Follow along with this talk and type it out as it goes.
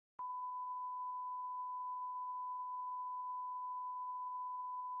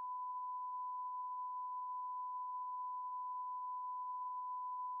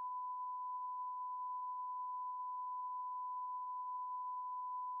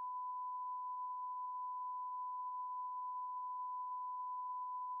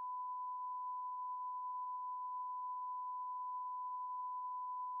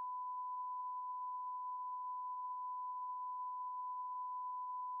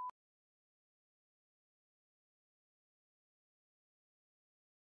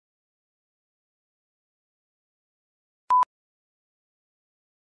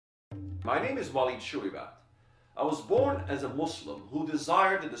My name is Walid Shoebat. I was born as a Muslim who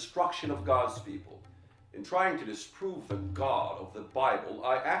desired the destruction of God's people. In trying to disprove the God of the Bible,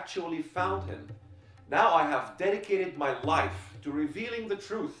 I actually found him. Now I have dedicated my life to revealing the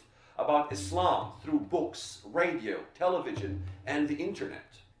truth about Islam through books, radio, television, and the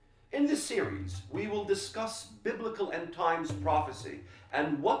internet. In this series, we will discuss biblical end times prophecy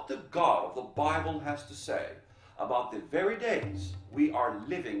and what the God of the Bible has to say about the very days we are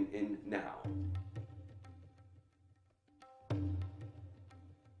living in now.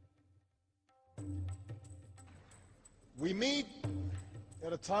 We meet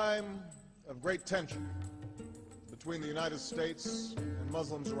at a time of great tension between the United States and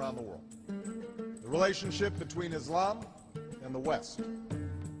Muslims around the world. The relationship between Islam and the West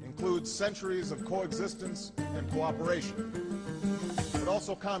includes centuries of coexistence and cooperation, but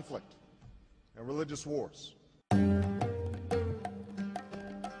also conflict and religious wars.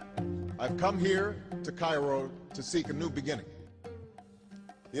 I've come here to Cairo to seek a new beginning.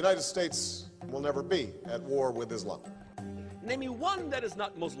 The United States will never be at war with Islam. Name me one that is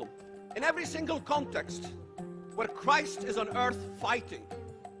not Muslim. In every single context where Christ is on earth fighting,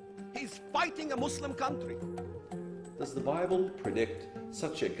 he's fighting a Muslim country. Does the Bible predict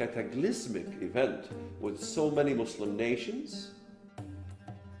such a cataclysmic event with so many Muslim nations?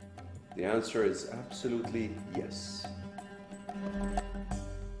 The answer is absolutely yes.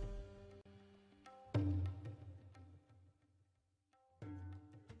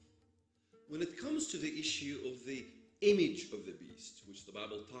 When it comes to the issue of the image of the beast, which the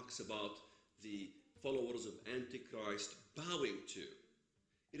Bible talks about the followers of Antichrist bowing to,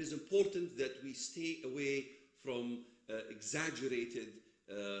 it is important that we stay away from exaggerated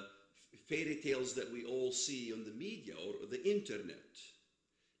fairy tales that we all see on the media or the internet.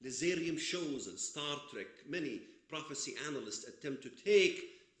 Laserium shows and Star Trek, many prophecy analysts attempt to take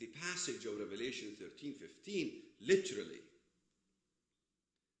the passage of Revelation 13:15 literally.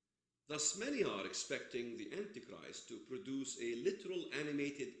 Thus, many are expecting the Antichrist to produce a literal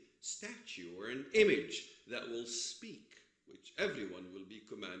animated statue or an image that will speak, which everyone will be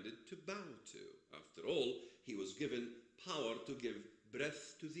commanded to bow to. After all, he was given power to give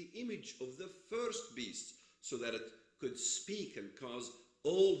breath to the image of the first beast so that it could speak and cause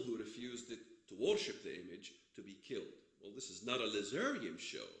all who refused it to worship the image to be killed. Well, this is not a Laserium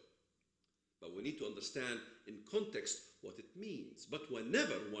show, but we need to understand in context what it means. But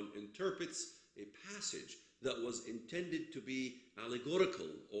whenever one interprets a passage that was intended to be allegorical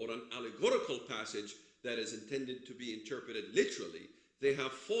or an allegorical passage that is intended to be interpreted literally, they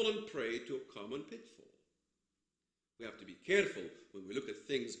have fallen prey to a common pitfall. We have to be careful when we look at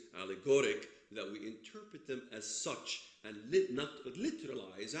things allegoric that we interpret them as such and not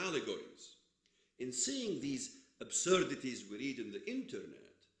literalize allegories. In seeing these absurdities we read in the internet,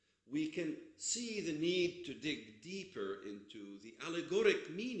 we can see the need to dig deeper into the allegoric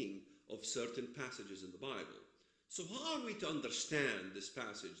meaning of certain passages in the Bible. So how are we to understand this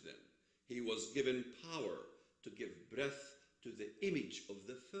passage then? He was given power to give breath to the image of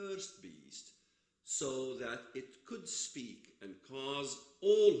the first beast so that it could speak and cause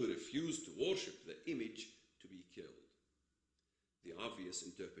all who refused to worship the image to be killed. The obvious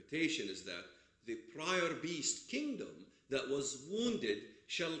interpretation is that the prior beast kingdom that was wounded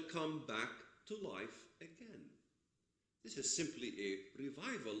shall come back to life again. This is simply a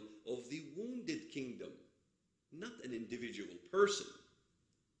revival of the wounded kingdom, not an individual person.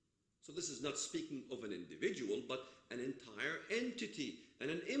 So this is not speaking of an individual, but an entire entity and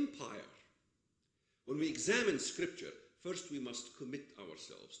an empire. When we examine Scripture, first we must commit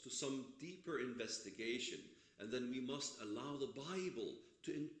ourselves to some deeper investigation, and then we must allow the Bible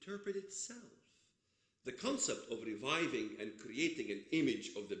to interpret itself. The concept of reviving and creating an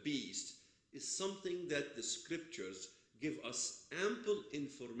image of the beast is something that the Scriptures give us ample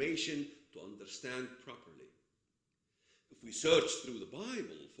information to understand properly. If we search through the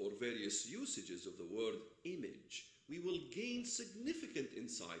Bible for various usages of the word image, we will gain significant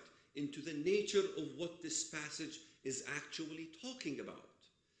insight into the nature of what this passage is actually talking about.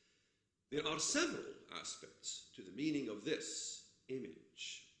 There are several aspects to the meaning of this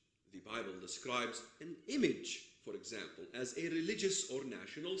image. The Bible describes an image, for example, as a religious or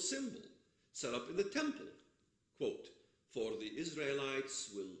national symbol set up in the temple. Quote, "For the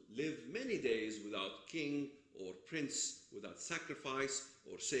Israelites will live many days without king or prince, without sacrifice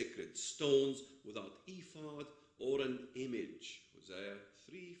or sacred stones, without ephod or an image." Hosea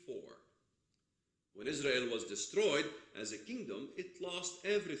 3:4. When Israel was destroyed as a kingdom, it lost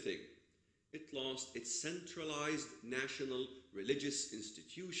everything. It lost its centralized national religious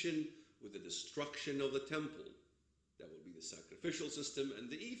institution with the destruction of the temple. That would be the sacrificial system and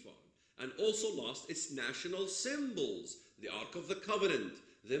the ephod. and also lost its national symbols, the Ark of the Covenant,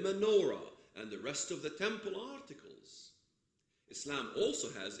 the menorah, and the rest of the temple articles. Islam also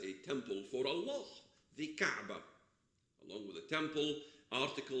has a temple for Allah, the Kaaba, along with the temple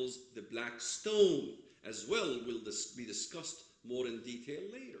articles, the black stone, as well will be discussed more in detail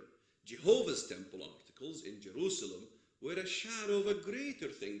later. Jehovah's temple articles in Jerusalem were a shadow of a greater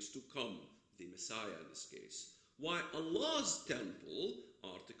things to come, the Messiah in this case, while Allah's temple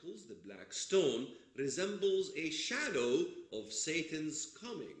articles, the black stone, resembles a shadow of Satan's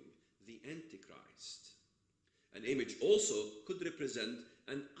coming, the Antichrist. An image also could represent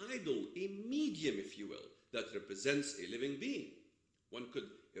an idol, a medium, if you will, that represents a living being. One could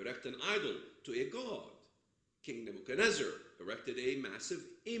erect an idol to a god. King Nebuchadnezzar erected a massive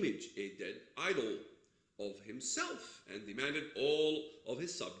image, a dead idol of himself, and demanded all of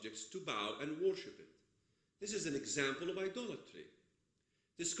his subjects to bow and worship it. This is an example of idolatry.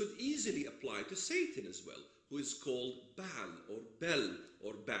 This could easily apply to Satan as well, who is called Baal or Bel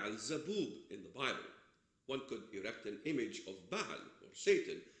or Baal-Zebub in the Bible. One could erect an image of Baal or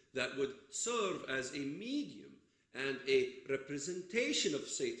Satan that would serve as a medium and a representation of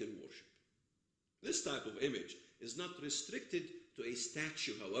Satan worship. This type of image is not restricted to a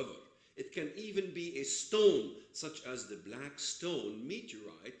statue, however. It can even be a stone, such as the black stone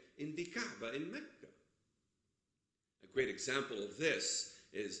meteorite in the Kaaba in Mecca. A great example of this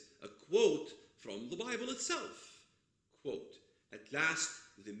is a quote from the Bible itself. Quote, "At last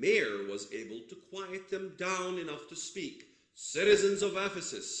the mayor was able to quiet them down enough to speak. 'Citizens of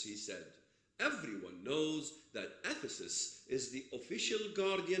Ephesus,' he said, 'everyone knows that Ephesus is the official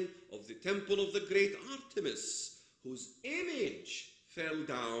guardian of the temple of the great Artemis, whose image fell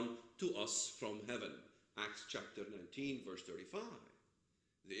down to us from heaven.'" Acts chapter 19, verse 35.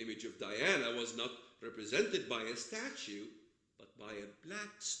 The image of Diana was not represented by a statue, but by a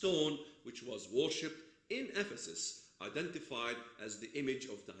black stone which was worshipped in Ephesus, identified as the image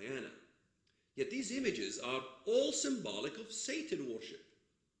of Diana. Yet these images are all symbolic of Satan worship.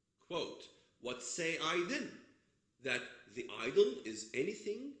 Quote, "What say I then? That the idol is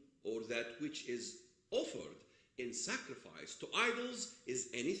anything, or that which is offered in sacrifice to idols is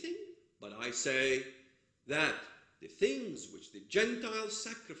anything? But I say that the things which the Gentiles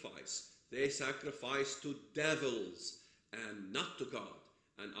sacrifice, they sacrifice to devils and not to God.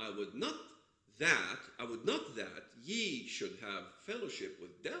 And I would not that ye should have fellowship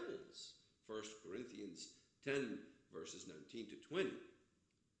with devils." 1 Corinthians 10, verses 19 to 20.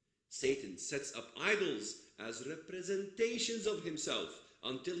 Satan sets up idols as representations of himself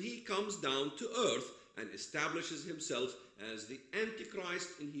until he comes down to earth and establishes himself as the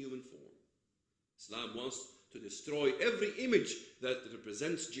Antichrist in human form. Islam wants to destroy every image that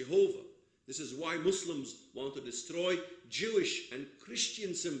represents Jehovah. This is why Muslims want to destroy Jewish and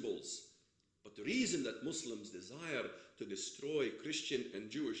Christian symbols. But the reason that Muslims desire to destroy Christian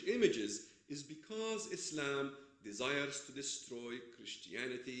and Jewish images is because Islam desires to destroy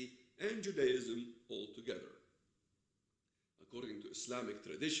Christianity and Judaism altogether. According to Islamic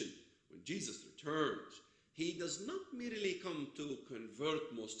tradition, when Jesus returns, he does not merely come to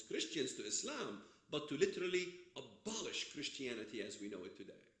convert most Christians to Islam, but to literally abolish Christianity as we know it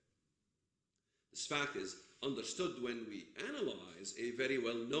today. This fact is understood when we analyze a very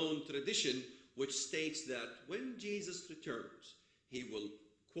well-known tradition which states that when Jesus returns, he will,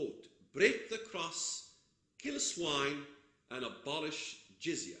 quote, "break the cross, kill swine, and abolish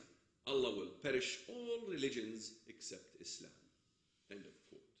jizya. Allah will perish all religions except Islam." End of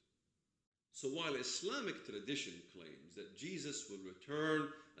quote. So while Islamic tradition claims that Jesus will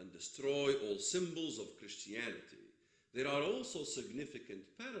return and destroy all symbols of Christianity, there are also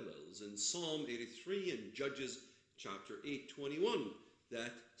significant parallels in Psalm 83 and Judges chapter 8:21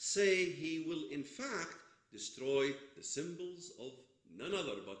 that say he will in fact destroy the symbols of none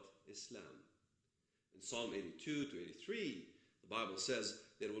other but Islam. In Psalm 82 to 83, the Bible says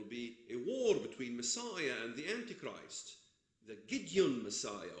there will be a war between Messiah and the Antichrist. The Gideon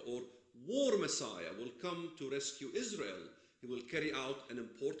Messiah or War Messiah will come to rescue Israel. He will carry out an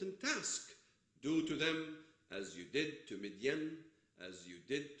important task. "Do to them as you did to Midian, as you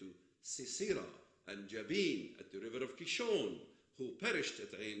did to Sisera and Jabin at the river of Kishon, who perished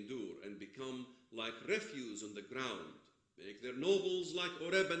at Ain Dur and become like refuse on the ground. Make their nobles like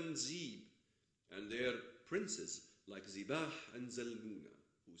Oreb and Zeb, and their princes like Zebah and Zalmunna,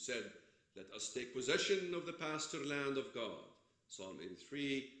 who said, 'Let us take possession of the pasture land of God.'" Psalm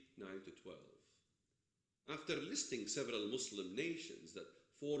 83, 9 to 12. After listing several Muslim nations that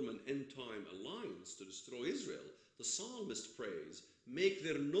form an end-time alliance to destroy Israel, the psalmist prays, "Make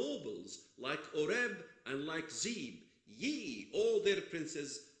their nobles like Oreb and like Zeb, ye, all their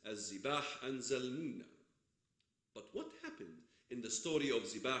princes as Zibah and Zalmunna. But what happened in the story of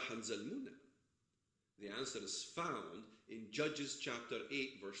Zibah and Zalmunna? The answer is found in Judges chapter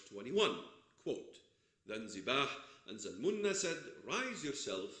 8, verse 21. Quote, "Then Zibah and Zalmunna said, 'Rise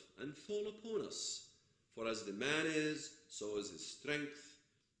yourself and fall upon us, for as the man is, so is his strength.'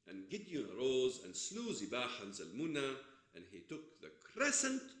 And Gideon arose and slew Zibah and Zalmunna, and he took the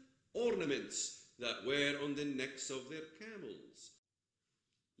crescent ornaments that were on the necks of their camels."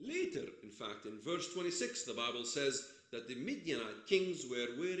 Later, in fact, in verse 26, the Bible says that the Midianite kings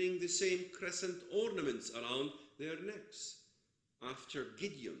were wearing the same crescent ornaments around their necks. After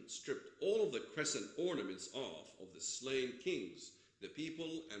Gideon stripped all of the crescent ornaments off of the slain kings, the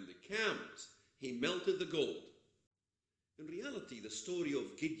people, and the camels, he melted the gold. In reality, the story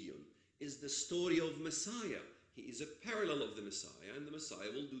of Gideon is the story of Messiah. He is a parallel of the Messiah, and the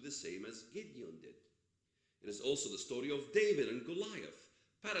Messiah will do the same as Gideon did. It is also the story of David and Goliath,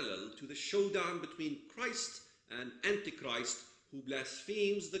 parallel to the showdown between Christ and Antichrist, who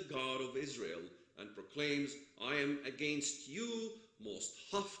blasphemes the God of Israel and proclaims, "I am against you, most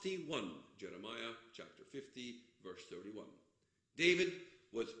haughty one." Jeremiah chapter 50, verse 31. David,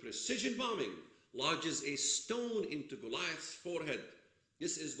 with precision bombing, lodges a stone into Goliath's forehead.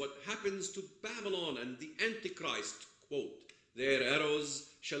 This is what happens to Babylon and the Antichrist. Quote, "Their arrows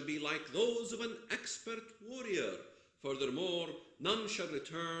shall be like those of an expert warrior. Furthermore, none shall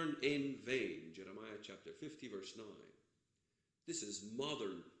return in vain." Jeremiah chapter 50, verse 9. This is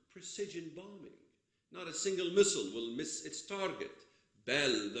modern precision bombing. Not a single missile will miss its target.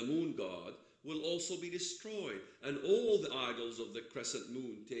 Bel, the moon god, will also be destroyed, and all the idols of the crescent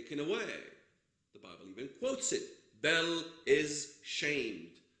moon taken away. The Bible even quotes it. Bel is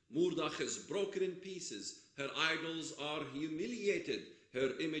shamed. Murdach is broken in pieces. Her idols are humiliated.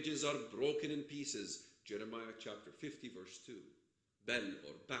 Her images are broken in pieces. Jeremiah chapter 50, verse 2. Bel,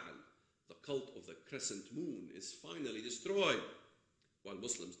 or Baal, the cult of the crescent moon, is finally destroyed. While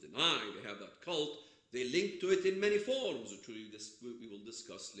Muslims deny they have that cult, they link to it in many forms, which we will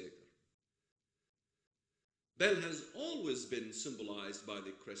discuss later. Bel has always been symbolized by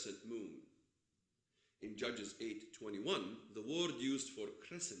the crescent moon. In Judges 8:21, the word used for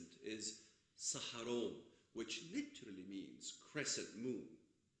crescent is Saharon, which literally means crescent moon.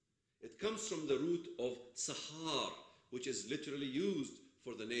 It comes from the root of Sahar, which is literally used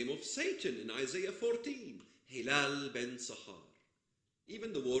for the name of Satan in Isaiah 14, Hilal ben Sahar.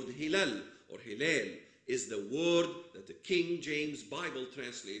 Even the word Hilal or Hillel is the word that the King James Bible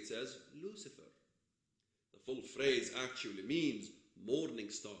translates as Lucifer. The full phrase actually means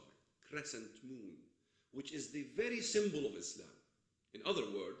morning star, crescent moon, which is the very symbol of Islam. In other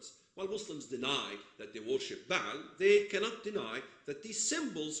words, while Muslims deny that they worship Baal, they cannot deny that these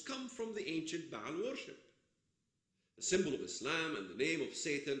symbols come from the ancient Baal worship. The symbol of Islam and the name of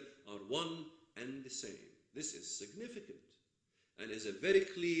Satan are one and the same. This is significant and is a very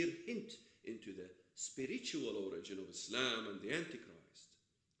clear hint into the spiritual origin of Islam and the Antichrist.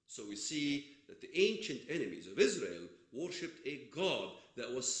 So we see that the ancient enemies of Israel worshipped a God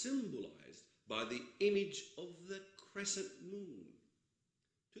that was symbolized by the image of the crescent moon.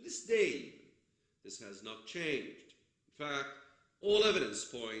 To this day, this has not changed. In fact, all evidence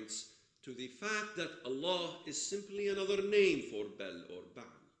points to the fact that Allah is simply another name for Bel or Baal,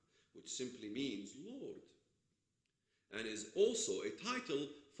 which simply means Lord, and is also a title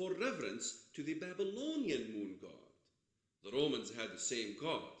for reverence to the Babylonian moon god. The Romans had the same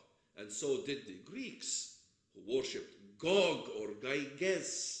god, and so did the Greeks, who worshipped Gog or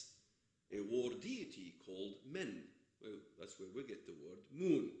Gyges, a war deity called Men. Well, that's where we get the word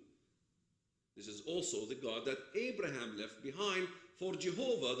moon. This is also the God that Abraham left behind for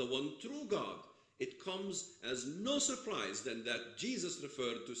Jehovah, the one true God. It comes as no surprise then that Jesus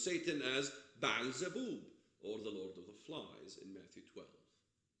referred to Satan as Baal-Zebub, or the Lord of the Flies, in Matthew 12.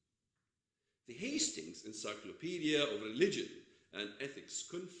 The Hastings Encyclopedia of Religion and Ethics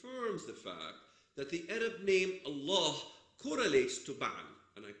confirms the fact that the Arab name Allah correlates to Baal,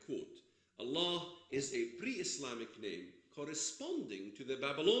 and I quote, "Allah is a pre-Islamic name corresponding to the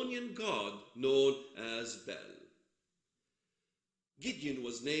Babylonian god known as Bel." Gideon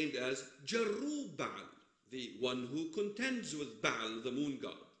was named as Jerub-Baal, the one who contends with Baal, the moon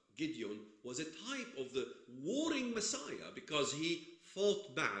god. Gideon was a type of the warring Messiah because he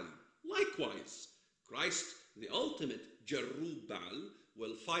fought Baal. Likewise, Christ, the ultimate Jerub-Baal,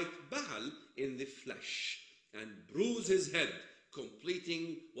 will fight Baal in the flesh and bruise his head,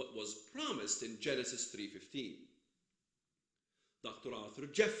 completing what was promised in Genesis 3:15. Dr. Arthur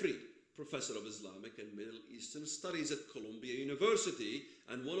Jeffrey, professor of Islamic and Middle Eastern Studies at Columbia University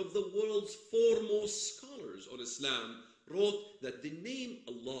and one of the world's foremost scholars on Islam, wrote that the name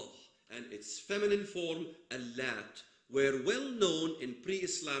Allah and its feminine form Allat were well known in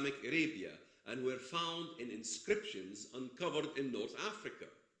pre-Islamic Arabia and were found in inscriptions uncovered in North Africa.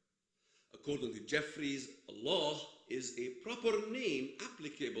 According to Jeffries, Allah is a proper name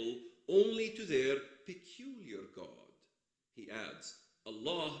applicable only to their peculiar God. He adds,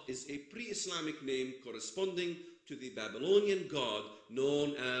 Allah is a pre-Islamic name corresponding to the Babylonian god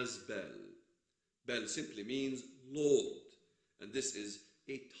known as Bel. Bel simply means Lord, and this is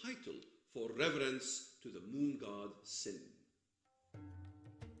a title for reverence to the moon god Sin.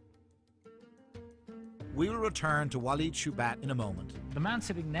 We will return to Walid Shoebat in a moment. The man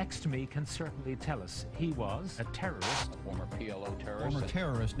sitting next to me can certainly tell us he was a terrorist. A former PLO terrorist. Former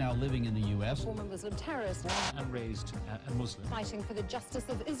terrorist now living in the U.S. Former Muslim terrorist. And raised a Muslim. Fighting for the justice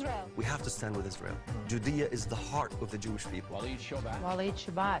of Israel. We have to stand with Israel. Judea is the heart of the Jewish people. Walid Shoebat. Walid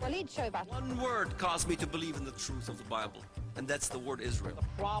Shoebat. Walid Shoebat. One word caused me to believe in the truth of the Bible, and that's the word Israel. The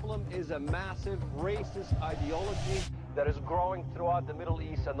problem is a massive racist ideology that is growing throughout the Middle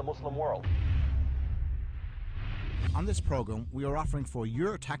East and the Muslim world. On this program, we are offering for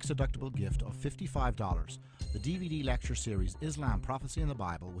your tax-deductible gift of $55 the DVD lecture series Islam, Prophecy in the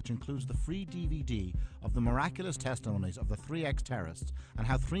Bible, which includes the free DVD of the miraculous testimonies of the 3 ex-terrorists and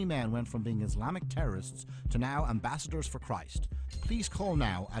how 3 men went from being Islamic terrorists to now ambassadors for Christ. Please call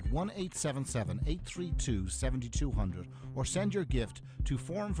now at 1-877-832-7200 or send your gift to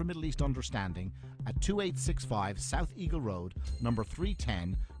Forum for Middle East Understanding at 2865 South Eagle Road, number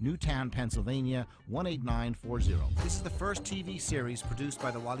 310, Newtown, Pennsylvania 18940. This is the first TV series produced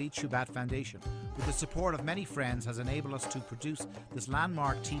by the Walid Shoebat Foundation. With the support of many friends has enabled us to produce this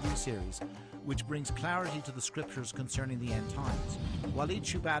landmark TV series, which brings clarity to the scriptures concerning the end times. Walid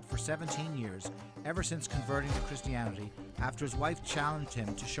Shoebat, for 17 years, ever since converting to Christianity, after his wife challenged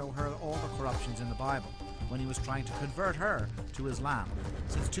him to show her all the corruptions in the Bible, when he was trying to convert her to Islam.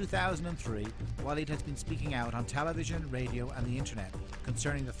 Since 2003, Walid has been speaking out on television, radio and the internet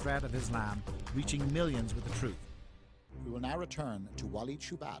concerning the threat of Islam, reaching millions with the truth. We will now return to Walid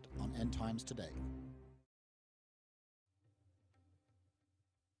Shoebat on End Times Today.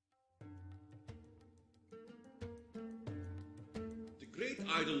 The great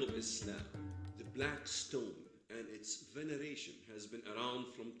idol of Islam, the black stone, and its veneration has been around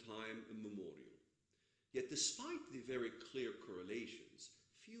from time immemorial. Yet despite the very clear correlations,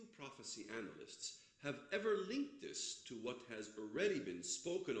 few prophecy analysts have ever linked this to what has already been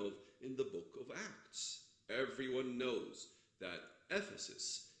spoken of in the book of Acts. Everyone knows that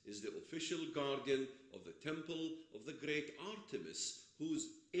Ephesus is the official guardian of the temple of the great Artemis, whose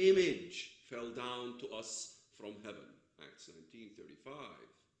image fell down to us from heaven. Acts 19:35.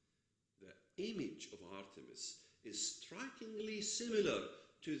 The image of Artemis is strikingly similar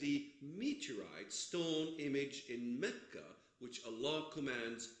to the meteorite stone image in Mecca, which Allah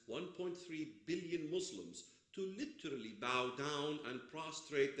commands 1.3 billion Muslims to literally bow down and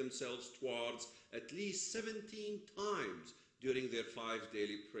prostrate themselves towards at least 17 times during their 5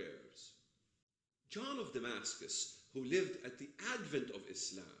 daily prayers. John of Damascus, who lived at the advent of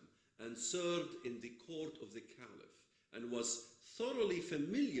Islam and served in the court of the Caliph and was thoroughly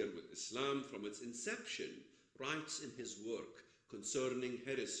familiar with Islam from its inception, writes in his work concerning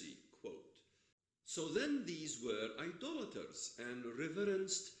heresy, quote, "So then these were idolaters and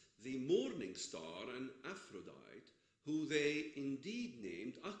reverenced the morning star and Aphrodite, who they indeed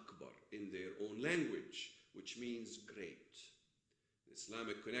named Akbar in their own language, which means great." The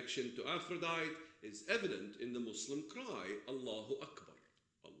Islamic connection to Aphrodite is evident in the Muslim cry, Allahu Akbar.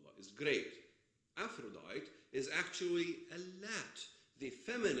 Allah is great. Aphrodite is actually Allat, the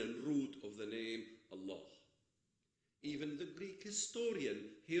feminine root of the name Allah. Even the Greek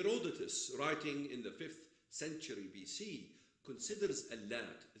historian Herodotus, writing in the 5th century BC, considers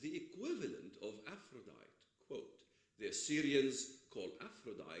Allat the equivalent of Aphrodite. Quote, "The Assyrians call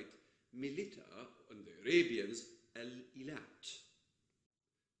Aphrodite Melita, and the Arabians Al-Ilat."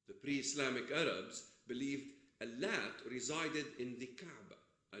 The pre-Islamic Arabs believed Allat resided in the Kaaba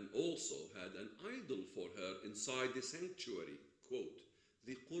and also had an idol for her inside the sanctuary. Quote,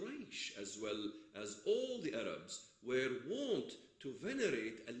 "The Quraysh, as well as all the Arabs, were wont to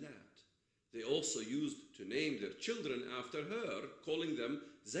venerate Allat. They also used to name their children after her, calling them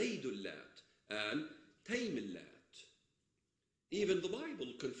Zaydullat and Taymillat. Even the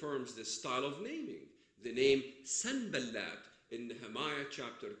Bible confirms this style of naming. The name Sanballat in Nehemiah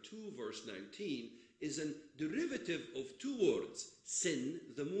chapter 2 verse 19 is a derivative of 2 words, Sin,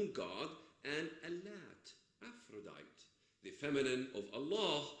 the moon god, and Allat, Aphrodite, the feminine of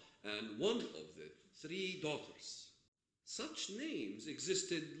Allah and one of the 3 daughters. Such names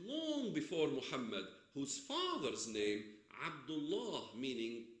existed long before Muhammad whose father's name Abdullah,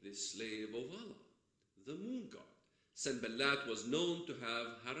 meaning the slave of Allah, the moon god. Sanballat was known to have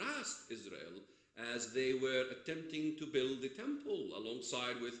harassed Israel as they were attempting to build the temple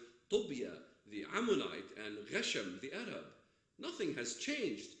alongside with Tobiah, the Ammonite, and Geshem, the Arab. Nothing has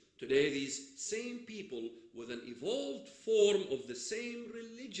changed. Today, these same people with an evolved form of the same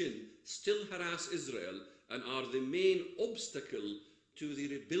religion still harass Israel and are the main obstacle to the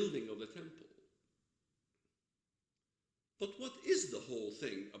rebuilding of the temple. But what is the whole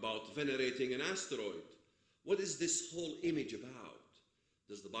thing about venerating an asteroid? What is this whole image about?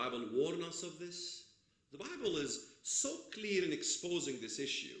 Does the Bible warn us of this? The Bible is so clear in exposing this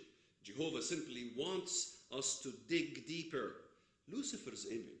issue. Jehovah simply wants us to dig deeper. Lucifer's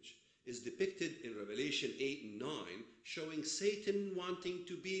image is depicted in Revelation 8 and 9, showing Satan wanting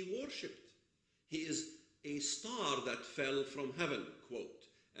to be worshipped. He is a star that fell from heaven, quote,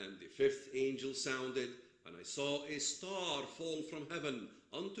 and the fifth angel sounded, and I saw a star fall from heaven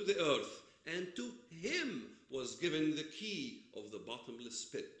unto the earth, and to him was given the key of the bottomless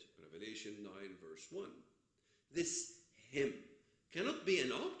pit. Revelation 9 verse 1. This him cannot be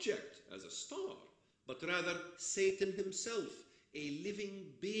an object as a star, but rather Satan himself, a living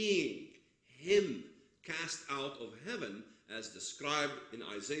being, him cast out of heaven as described in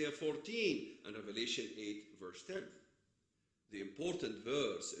Isaiah 14 and Revelation 8 verse 10. The important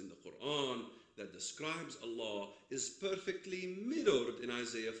verse in the Quran that describes Allah is perfectly mirrored in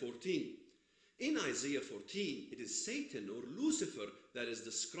Isaiah 14. In Isaiah 14, it is Satan or Lucifer that is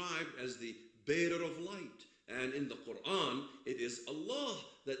described as the bearer of light. And in the Quran, it is Allah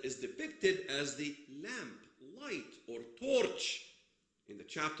that is depicted as the lamp, light, or torch. In the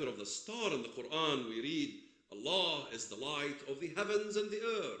chapter of the star in the Quran, we read, Allah is the light of the heavens and the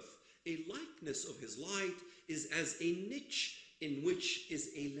earth. A likeness of his light is as a niche in which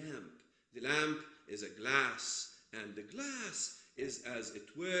is a lamp. The lamp is a glass, and the glass is as it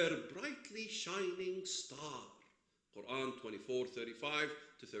were brightly shining star. Quran 24:35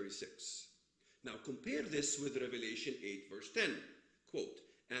 to 36. Now compare this with Revelation 8 verse 10. Quote,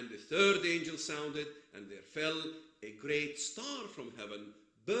 and the third angel sounded, and there fell a great star from heaven,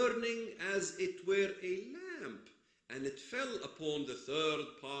 burning as it were a lamp, and it fell upon the third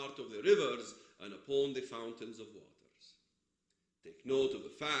part of the rivers and upon the fountains of waters. Take note of the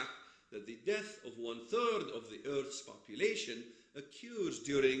fact that the death of 1/3 of the earth's population occurs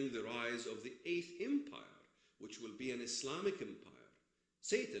during the rise of the 8th empire, which will be an Islamic empire.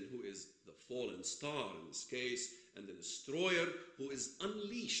 Satan, who is the fallen star in this case, and the destroyer who is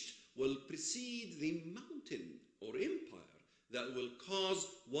unleashed, will precede the mountain or empire that will cause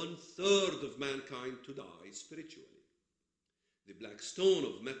 1/3 of mankind to die spiritually. The black stone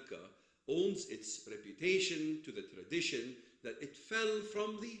of Mecca owns its reputation to the tradition that it fell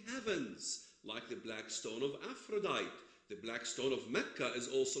from the heavens, like the black stone of Aphrodite. The black stone of Mecca is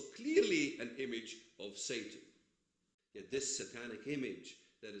also clearly an image of Satan. Yet this satanic image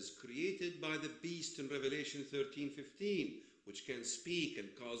that is created by the beast in Revelation 13:15, which can speak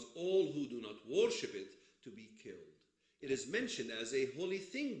and cause all who do not worship it to be killed. It is mentioned as a holy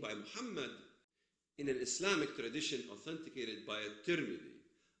thing by Muhammad in an Islamic tradition authenticated by At-Tirmidhi.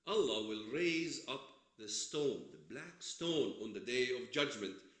 Allah will raise up the stone, the black stone, on the day of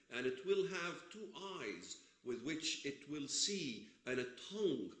judgment, and it will have 2 eyes with which it will see, and a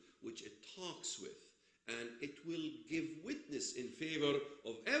tongue which it talks with, and it will give witness in favor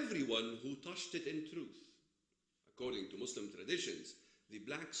of everyone who touched it in truth. According to Muslim traditions, the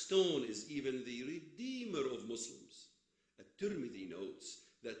black stone is even the redeemer of Muslims. At-Tirmidhi notes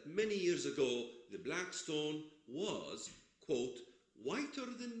that many years ago, the black stone was, quote, whiter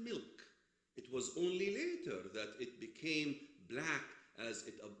than milk. It was only later that it became black as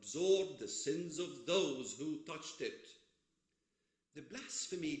it absorbed the sins of those who touched it. The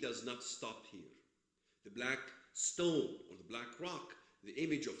blasphemy does not stop here. The black stone or the black rock, the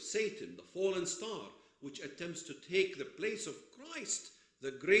image of Satan, the fallen star, which attempts to take the place of Christ,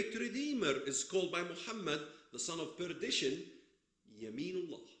 the great Redeemer, is called by Muhammad, the son of perdition,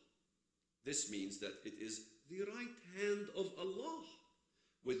 Yaminullah. This means that it is the right hand of Allah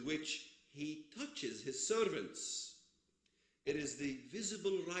with which he touches his servants. It is the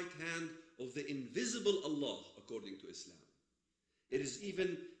visible right hand of the invisible Allah, according to Islam. It is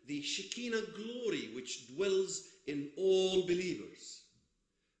even the Shekinah glory which dwells in all believers.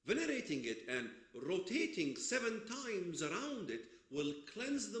 Venerating it and rotating 7 times around it will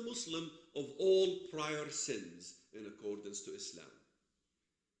cleanse the Muslim of all prior sins in accordance to Islam.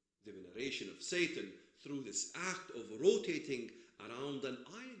 The veneration of Satan through this act of rotating around an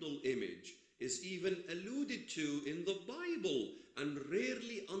idol image is even alluded to in the Bible and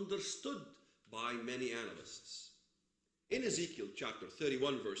rarely understood by many analysts. In Ezekiel chapter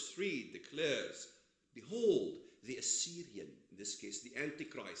 31 verse 3 declares, "Behold, the Assyrian," in this case the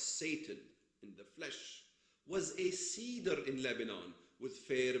Antichrist, Satan in the flesh, "was a cedar in Lebanon with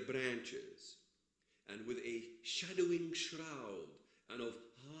fair branches, and with a shadowing shroud, and of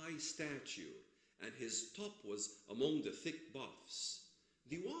high stature, and his top was among the thick boughs.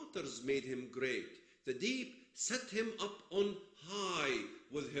 The waters made him great, the deep set him up on high,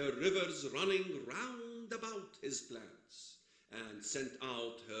 with her rivers running round about his plants, and sent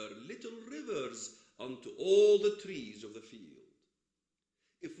out her little rivers unto all the trees of the field."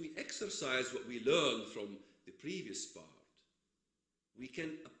 If we exercise what we learned from the previous part, we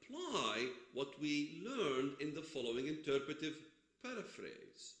can apply what we learned in the following interpretive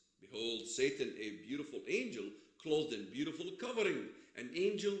paraphrase. "Behold, Satan, a beautiful angel, clothed in beautiful covering, an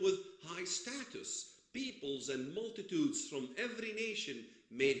angel with high status. Peoples and multitudes from every nation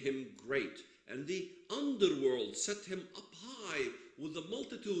made him great, and the underworld set him up high, with the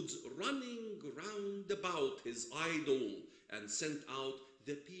multitudes running round about his idol, and sent out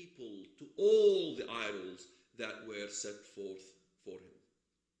the people to all the idols that were set forth for him."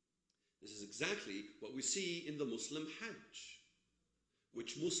 This is exactly what we see in the Muslim Hajj,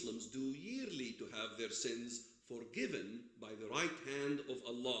 which Muslims do yearly to have their sins forgiven by the right hand of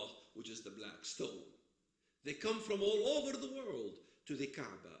Allah, which is the black stone. They come from all over the world to the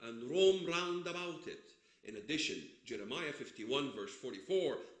Kaaba and roam round about it. In addition, Jeremiah 51 verse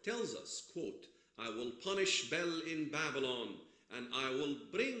 44 tells us, quote, "I will punish Bel in Babylon, and I will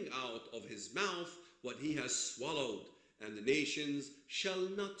bring out of his mouth what he has swallowed, and the nations shall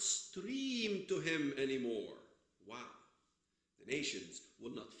not stream to him anymore." Wow. The nations will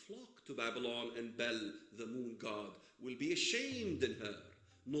not flock to Babylon, and Bel, the moon god, will be ashamed in her.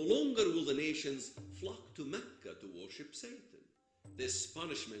 No longer will the nations flock to Mecca to worship Satan. This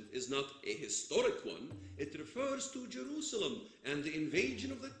punishment is not a historic one. It refers to Jerusalem and the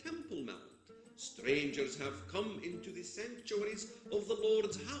invasion of the Temple Mount. "Strangers have come into the sanctuaries of the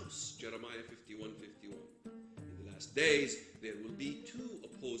Lord's house," Jeremiah 51:51. In the last days, there will be two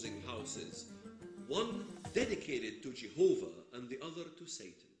opposing houses, one dedicated to Jehovah and the other to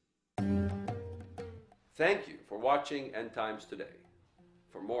Satan. Thank you for watching End Times Today.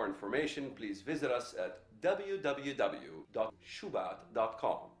 For more information, please visit us at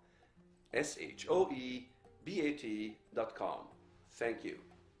www.shoebat.com. SHOEBAT.com. Thank you.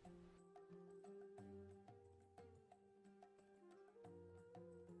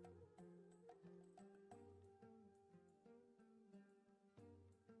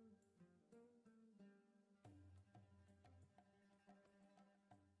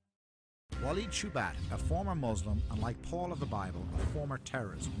 Walid Shoebat, a former Muslim and, like Paul of the Bible, a former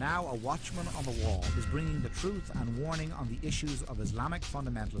terrorist, now a watchman on the wall, is bringing the truth and warning on the issues of Islamic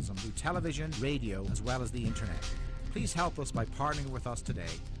fundamentalism through television, radio, as well as the internet. Please help us by partnering with us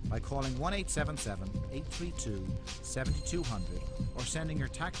today by calling 1-877-832-7200 or sending your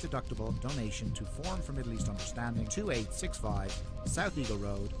tax-deductible donation to Forum for Middle East Understanding, 2865 South Eagle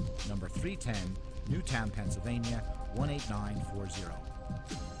Road, number 310, Newtown, Pennsylvania, 18940.